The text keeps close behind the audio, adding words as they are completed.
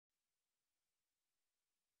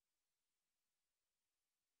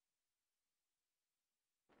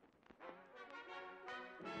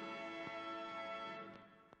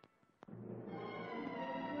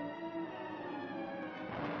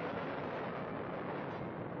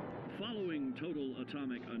Following total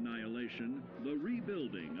atomic annihilation, the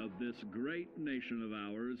rebuilding of this great nation of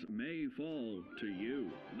ours may fall to you.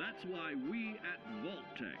 That's why we at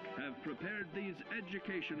Vault-Tec have prepared these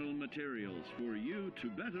educational materials for you to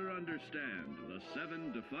better understand the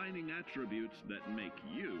 7 defining attributes that make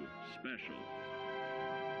you special.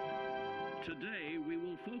 Today we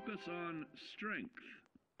will focus on strength.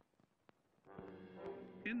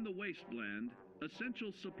 In the wasteland,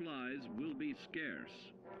 essential supplies will be scarce.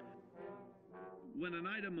 When an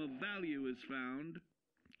item of value is found,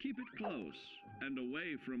 keep it close and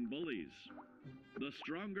away from bullies. The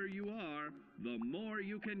stronger you are, the more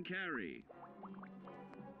you can carry.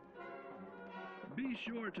 Be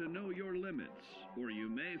sure to know your limits, or you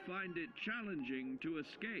may find it challenging to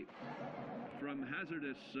escape from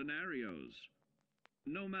hazardous scenarios,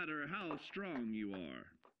 no matter how strong you are.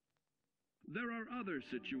 There are other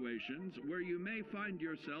situations where you may find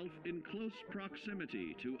yourself in close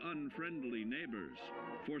proximity to unfriendly neighbors.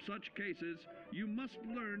 For such cases, you must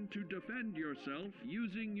learn to defend yourself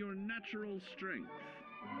using your natural strength.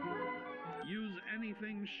 Use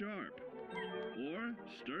anything sharp or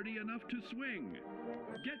sturdy enough to swing.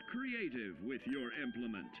 Get creative with your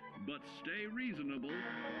implement, but stay reasonable.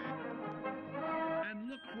 And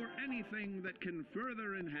look for anything that can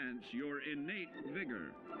further enhance your innate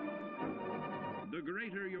vigor. The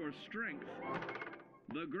greater your strength,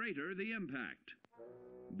 the greater the impact.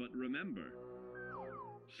 But remember,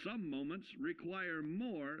 some moments require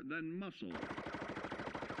more than muscle.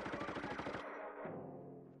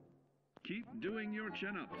 Keep doing your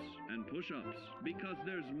chin-ups and push-ups, because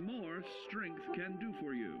there's more strength can do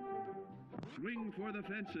for you. Swing for the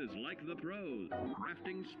fences like the pros,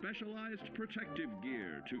 crafting specialized protective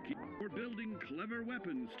gear to keep, or building clever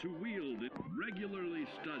weapons to wield. Regularly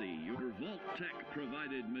study your Vault-Tec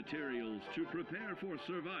provided materials to prepare for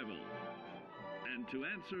survival. And to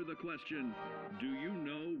answer the question, do you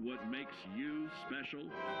know what makes you special?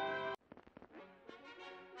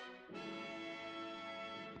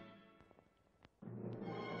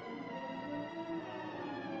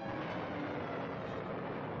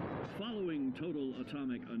 Following total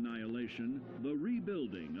atomic annihilation, the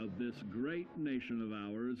rebuilding of this great nation of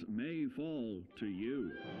ours may fall to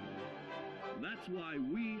you. That's why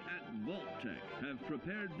we at Vault-Tec have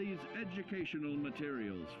prepared these educational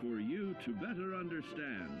materials for you to better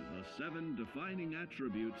understand the 7 defining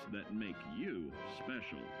attributes that make you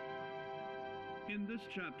special. In this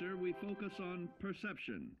chapter, we focus on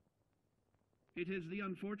perception. It is the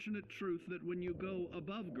unfortunate truth that when you go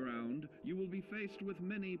above ground, you will be faced with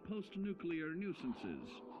many post-nuclear nuisances.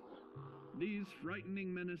 These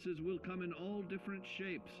frightening menaces will come in all different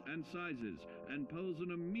shapes and sizes and pose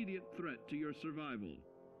an immediate threat to your survival.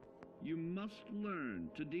 You must learn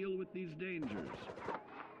to deal with these dangers,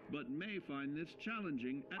 but may find this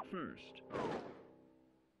challenging at first.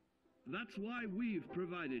 That's why we've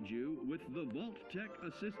provided you with the Vault-Tec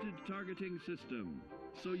Assisted Targeting System,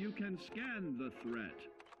 so you can scan the threat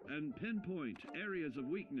and pinpoint areas of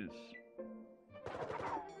weakness.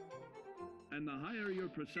 And the higher your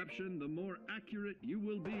perception, the more accurate you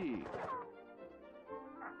will be.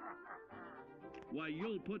 Why,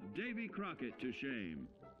 you'll put Davy Crockett to shame.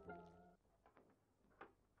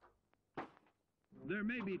 There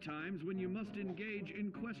may be times when you must engage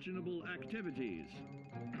in questionable activities.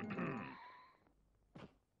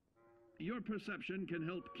 Your perception can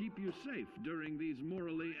help keep you safe during these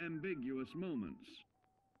morally ambiguous moments.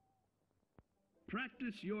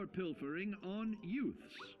 Practice your pilfering on youths,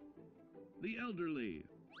 the elderly,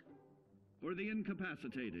 or the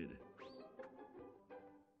incapacitated.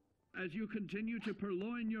 As you continue to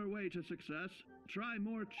purloin your way to success, try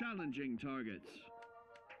more challenging targets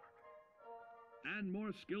and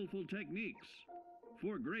more skillful techniques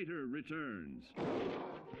for greater returns.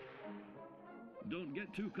 Don't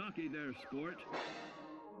get too cocky there, sport.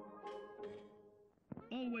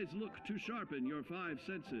 Always look to sharpen your 5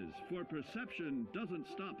 senses, for perception doesn't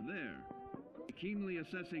stop there. Keenly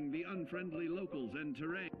assessing the unfriendly locals and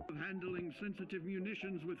terrain, handling sensitive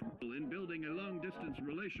munitions with in building a long-distance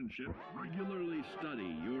relationship. Regularly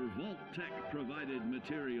study your Vault-Tec provided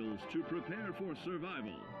materials to prepare for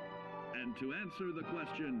survival. And to answer the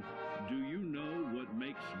question, do you know what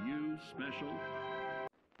makes you special?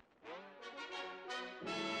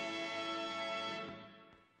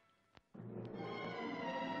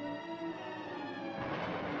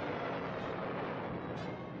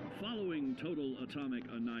 Following total atomic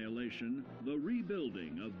annihilation, the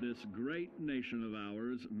rebuilding of this great nation of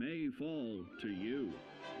ours may fall to you.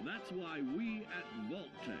 That's why we at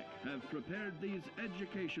Vault-Tec have prepared these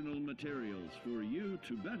educational materials for you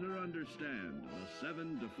to better understand the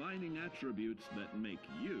 7 defining attributes that make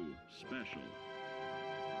you special.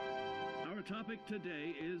 Our topic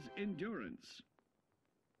today is endurance.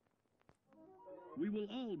 We will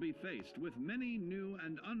all be faced with many new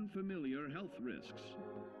and unfamiliar health risks,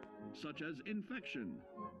 such as infection,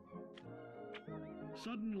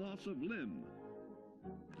 sudden loss of limb,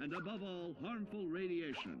 and above all, harmful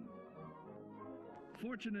radiation.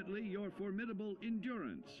 Fortunately, your formidable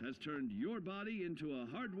endurance has turned your body into a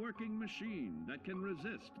hard-working machine that can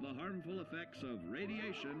resist the harmful effects of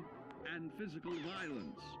radiation and physical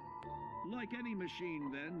violence. Like any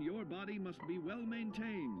machine, then, your body must be well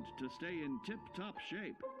maintained to stay in tip-top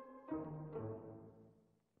shape.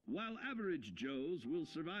 While average Joes will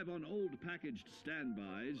survive on old packaged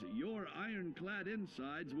standbys, your ironclad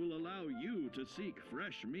insides will allow you to seek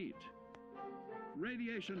fresh meat.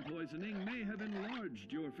 Radiation poisoning may have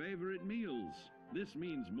enlarged your favorite meals. This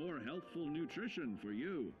means more healthful nutrition for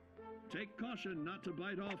you. Take caution not to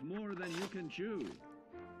bite off more than you can chew.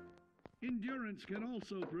 Endurance can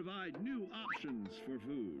also provide new options for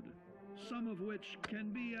food, some of which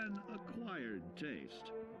can be an acquired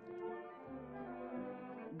taste.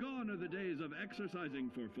 Gone are the days of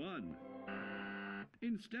exercising for fun.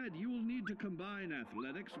 Instead, you will need to combine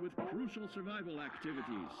athletics with crucial survival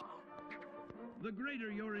activities. The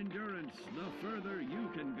greater your endurance, the further you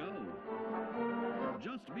can go.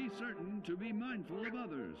 Just be certain to be mindful of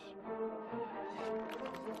others.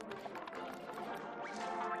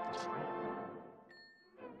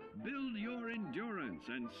 Build your endurance,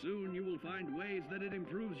 and soon you will find ways that it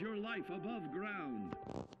improves your life above ground.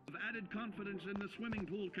 With added confidence in the swimming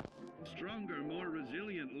pool, stronger, more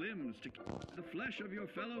resilient limbs to keep the flesh of your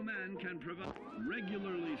fellow man can provide.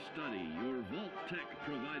 Regularly study your Vault-Tec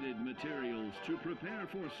provided materials to prepare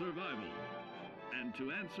for survival. And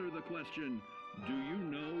to answer the question, do you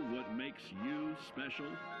know what makes you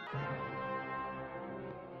special?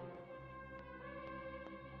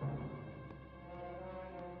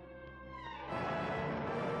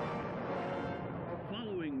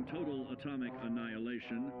 Total atomic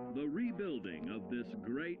annihilation, the rebuilding of this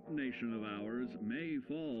great nation of ours may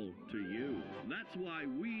fall to you. That's why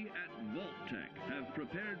we at Vault-Tec have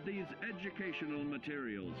prepared these educational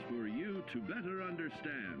materials for you to better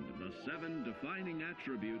understand the 7 defining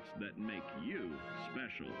attributes that make you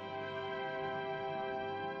special.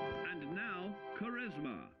 And now,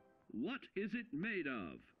 charisma. What is it made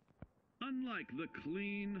of? Unlike the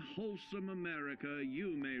clean, wholesome America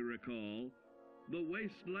you may recall, the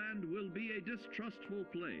wasteland will be a distrustful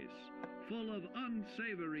place, full of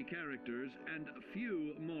unsavory characters and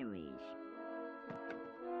few morals.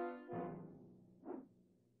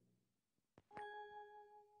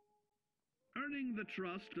 Earning the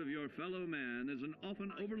trust of your fellow man is an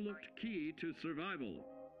often overlooked key to survival.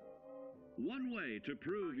 One way to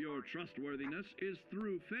prove your trustworthiness is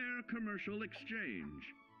through fair commercial exchange.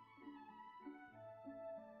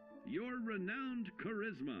 Your renowned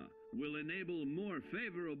charisma will enable more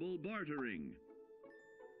favorable bartering.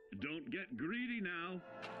 Don't get greedy now.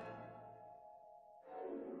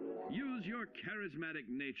 Use your charismatic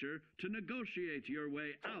nature to negotiate your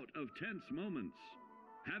way out of tense moments.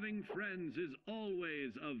 Having friends is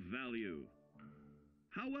always of value.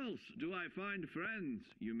 How else do I find friends,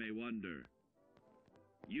 you may wonder?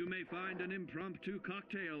 You may find an impromptu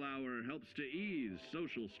cocktail hour helps to ease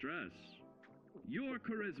social stress. Your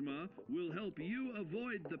charisma will help you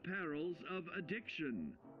avoid the perils of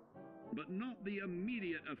addiction, but not the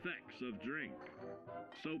immediate effects of drink.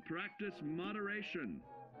 So practice moderation,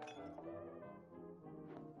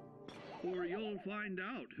 or you'll find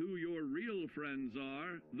out who your real friends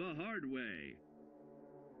are the hard way.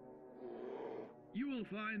 You will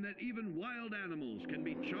find that even wild animals can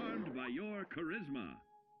be charmed by your charisma.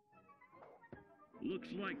 Looks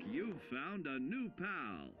like you've found a new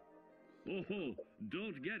pal. Oh,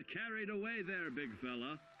 don't get carried away there, big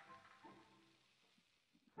fella.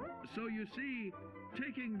 So you see,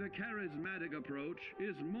 taking the charismatic approach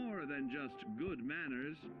is more than just good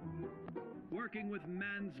manners. Working with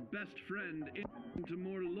man's best friend into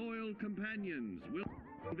more loyal companions will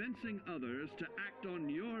convincing others to act on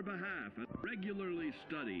your behalf. Regularly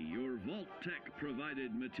study your Vault-Tec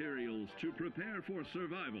provided materials to prepare for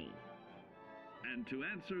survival. And to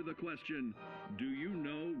answer the question, do you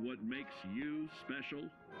know what makes you special?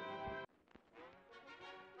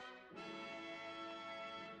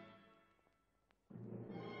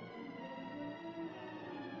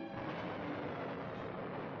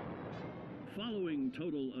 Follow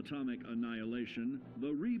total atomic annihilation,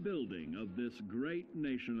 the rebuilding of this great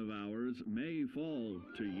nation of ours may fall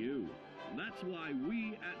to you. That's why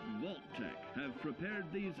we at Vault-Tec have prepared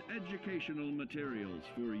these educational materials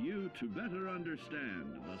for you to better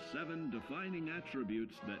understand the 7 defining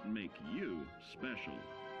attributes that make you special.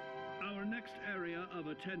 Our next area of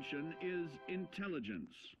attention is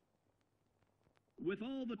intelligence. With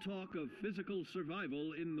all the talk of physical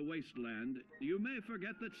survival in the wasteland, you may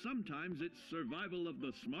forget that sometimes it's survival of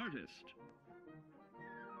the smartest.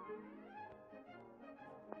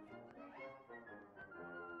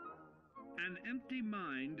 An empty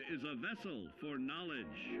mind is a vessel for knowledge,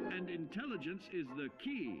 and intelligence is the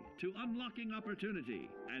key to unlocking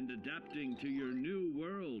opportunity and adapting to your new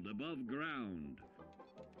world above ground.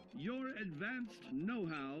 Your advanced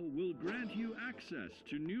know-how will grant you access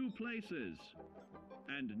to new places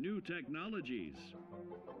and new technologies.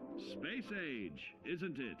 Space age,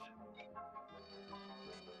 isn't it?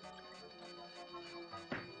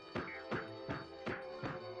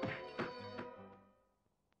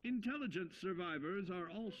 Intelligent survivors are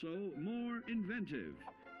also more inventive,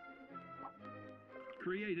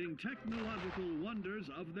 creating technological wonders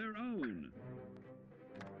of their own.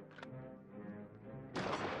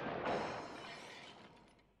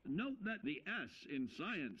 Note that the S in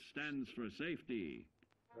science stands for safety.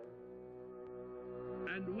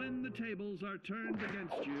 And when the tables are turned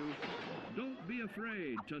against you, don't be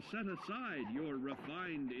afraid to set aside your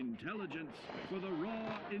refined intelligence for the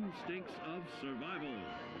raw instincts of survival.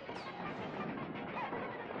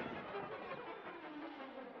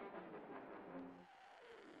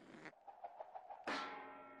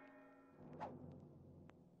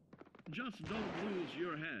 Just don't lose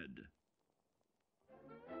your head.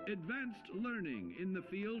 Advanced learning in the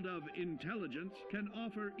field of intelligence can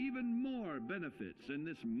offer even more benefits in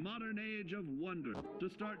this modern age of wonder to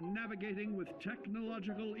start navigating with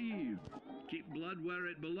technological ease. Keep blood where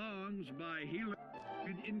it belongs by healing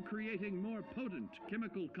in creating more potent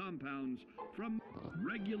chemical compounds from.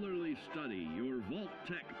 Regularly study your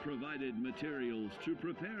Vault-Tec provided materials to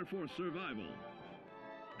prepare for survival.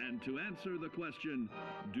 And to answer the question,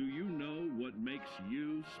 do you know what makes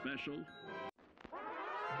you special?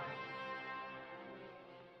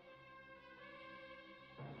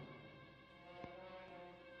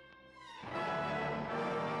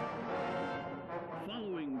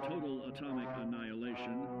 Following total atomic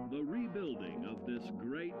annihilation, the rebuilding of this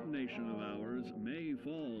great nation of ours may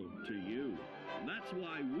fall to you. That's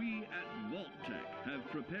why we at Vault-Tec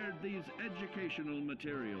have prepared these educational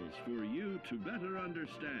materials for you to better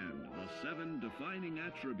understand the 7 defining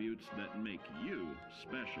attributes that make you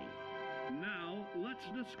special. Now, let's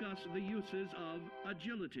discuss the uses of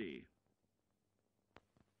agility.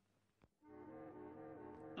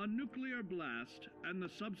 A nuclear blast and the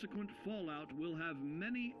subsequent fallout will have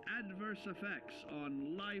many adverse effects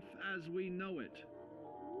on life as we know it.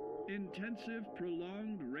 Intensive,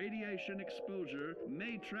 prolonged radiation exposure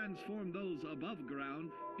may transform those above ground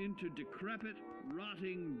into decrepit,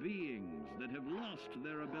 rotting beings that have lost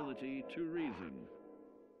their ability to reason.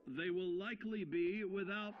 They will likely be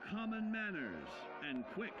without common manners and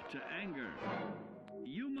quick to anger.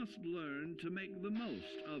 You must learn to make the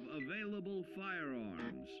most of available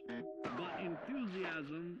firearms, but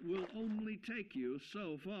enthusiasm will only take you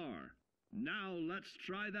so far. Now let's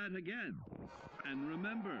try that again. And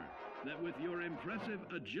remember that with your impressive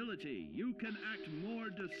agility, you can act more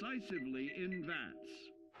decisively in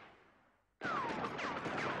VATS.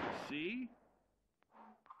 See?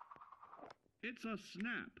 It's a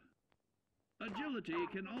snap. Agility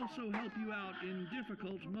can also help you out in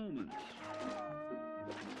difficult moments.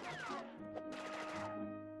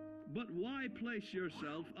 But why place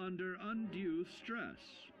yourself under undue stress?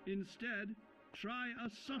 Instead, try a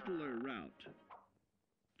subtler route.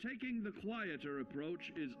 Taking the quieter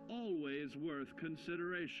approach is always worth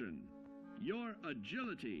consideration. Your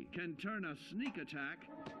agility can turn a sneak attack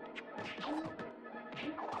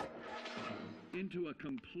into a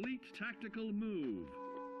complete tactical move.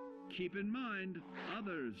 Keep in mind,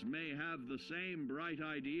 others may have the same bright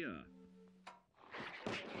idea.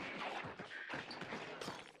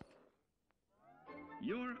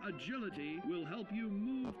 Your agility will help you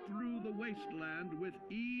move through the wasteland with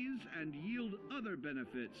ease and yield other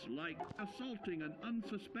benefits like assaulting an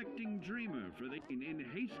unsuspecting dreamer in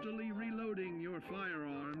hastily reloading your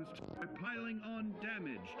firearms or piling on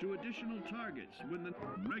damage to additional targets when the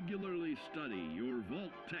regularly study your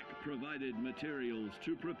Vault-Tec provided materials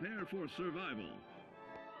to prepare for survival.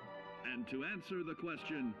 And to answer the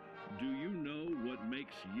question, do you know what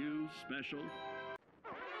makes you special?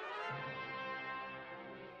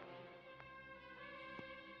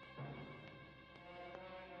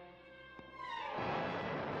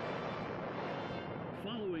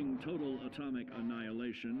 total atomic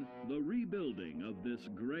annihilation, the rebuilding of this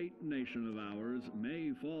great nation of ours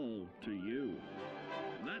may fall to you.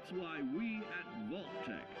 That's why we at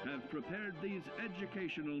Vault-Tec have prepared these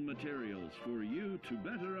educational materials for you to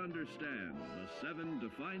better understand the 7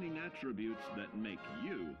 defining attributes that make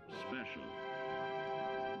you special.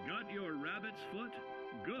 Got your rabbit's foot?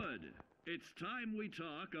 Good. It's time we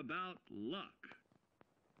talk about luck.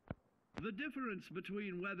 The difference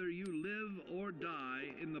between whether you live or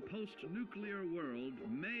die in the post-nuclear world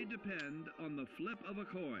may depend on the flip of a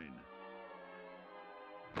coin.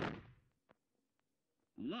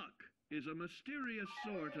 Luck is a mysterious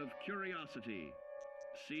sort of curiosity.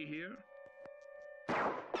 See here? A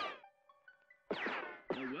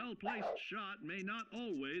well-placed shot may not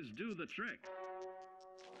always do the trick.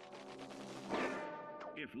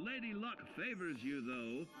 If Lady Luck favors you,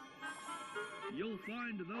 though, you'll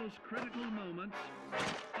find those critical moments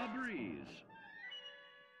a breeze.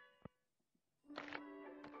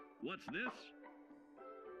 What's this?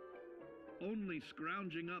 Only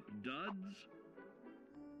scrounging up duds?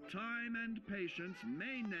 Time and patience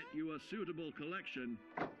may net you a suitable collection,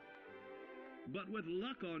 but with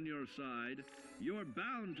luck on your side, you're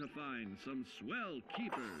bound to find some swell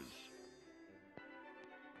keepers.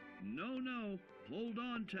 No, hold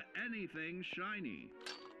on to anything shiny.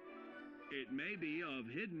 It may be of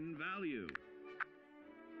hidden value.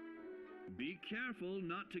 Be careful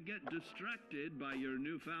not to get distracted by your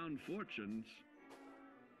newfound fortunes.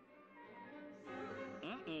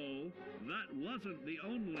 Uh-oh, that wasn't the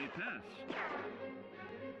only pest.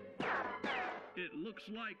 It looks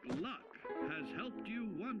like luck has helped you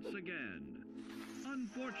once again.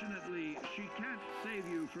 Unfortunately, she can't save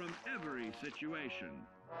you from every situation.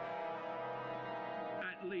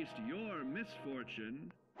 At least your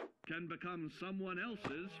misfortune can become someone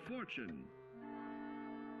else's fortune.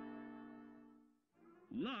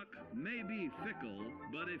 Luck may be fickle,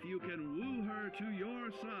 but if you can woo her to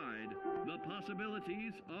your side, the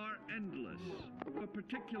possibilities are endless. A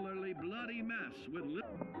particularly bloody mess with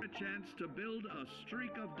a chance to build a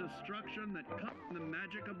streak of destruction that cuts the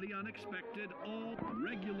magic of the unexpected. All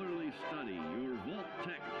regularly study your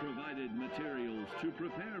Vault-Tec provided materials to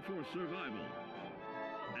prepare for survival.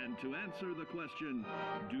 And to answer the question,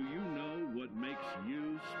 do you know what makes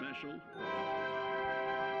you special?